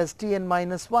point as T n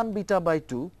minus 1 beta by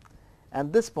 2,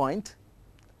 and this point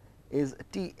is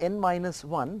T n minus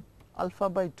 1 alpha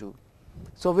by 2.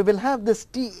 So we will have this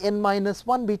T n minus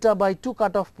 1 beta by 2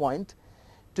 cutoff point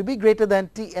to be greater than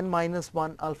T n minus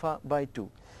 1 alpha by 2.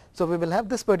 So we will have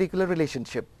this particular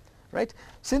relationship, right.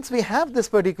 Since we have this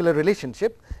particular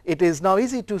relationship, it is now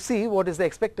easy to see what is the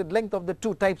expected length of the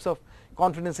two types of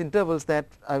confidence intervals that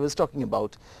I was talking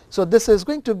about. So this is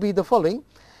going to be the following,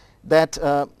 that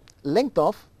length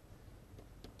of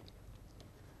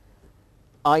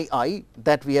II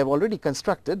that we have already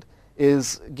constructed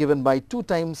is given by 2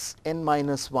 times n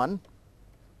minus 1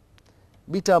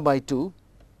 beta by 2,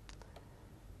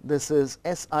 this is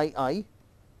SII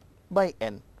by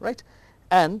n, right,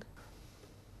 and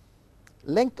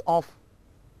length of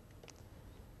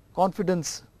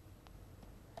confidence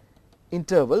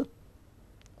interval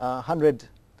 100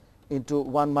 into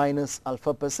 1 minus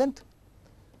alpha percent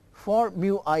for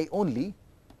mu I only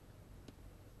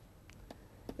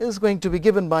is going to be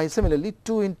given by similarly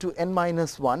 2 into n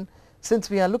minus 1. Since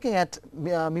we are looking at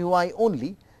mu I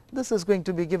only, this is going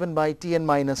to be given by T n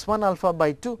minus 1 alpha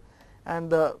by 2,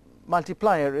 and the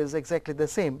multiplier is exactly the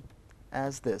same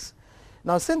as this.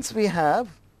 Now since we have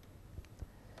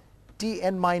T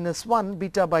n minus 1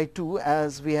 beta by 2,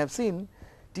 as we have seen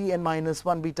T n minus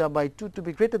 1 beta by 2 to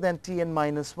be greater than T n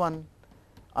minus 1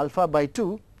 alpha by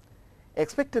 2,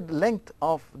 expected length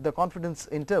of the confidence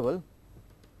interval,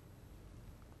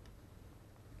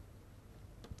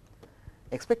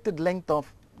 expected length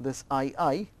of this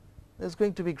II is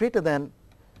going to be greater than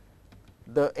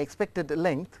the expected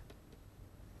length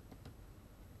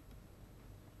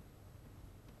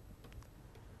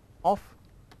of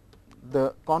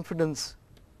the confidence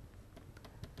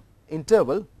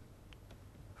interval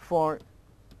for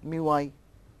mu I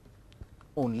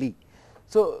only.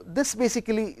 So this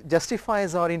basically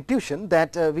justifies our intuition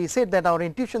that we said that our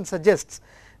intuition suggests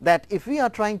that if we are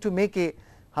trying to make a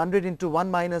 100 into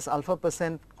 1 minus alpha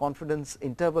percent confidence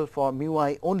interval for mu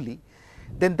I only,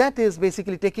 then that is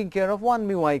basically taking care of one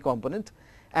mu I component,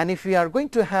 and if we are going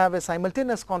to have a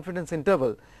simultaneous confidence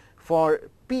interval for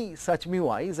p such mu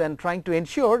i's and trying to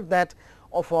ensure that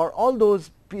for all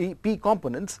those p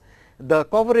components the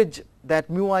coverage that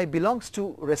mu I belongs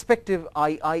to respective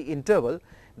II interval,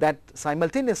 that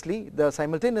simultaneously the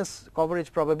simultaneous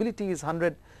coverage probability is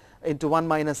 100 into 1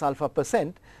 minus alpha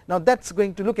percent. Now that is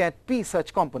going to look at p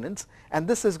such components, and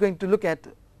this is going to look at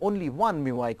only one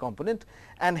mu I component,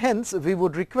 and hence we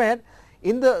would require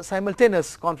in the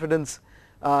simultaneous confidence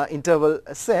interval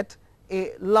set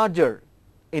a larger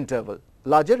interval,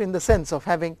 larger in the sense of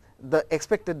having the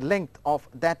expected length of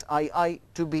that II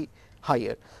to be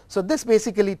higher. So this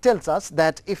basically tells us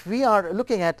that if we are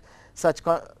looking at such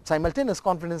simultaneous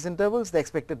confidence intervals, the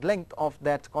expected length of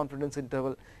that confidence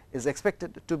interval is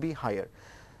expected to be higher.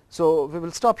 So we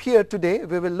will stop here today.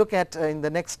 We will look at in the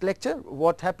next lecture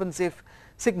what happens if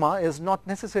sigma is not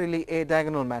necessarily a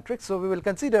diagonal matrix. So we will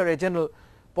consider a general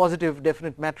positive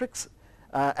definite matrix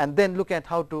and then look at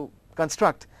how to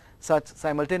construct such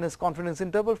simultaneous confidence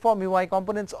interval for mu I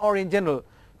components, or in general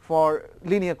for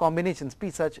linear combinations,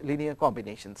 p such linear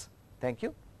combinations. Thank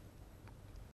you.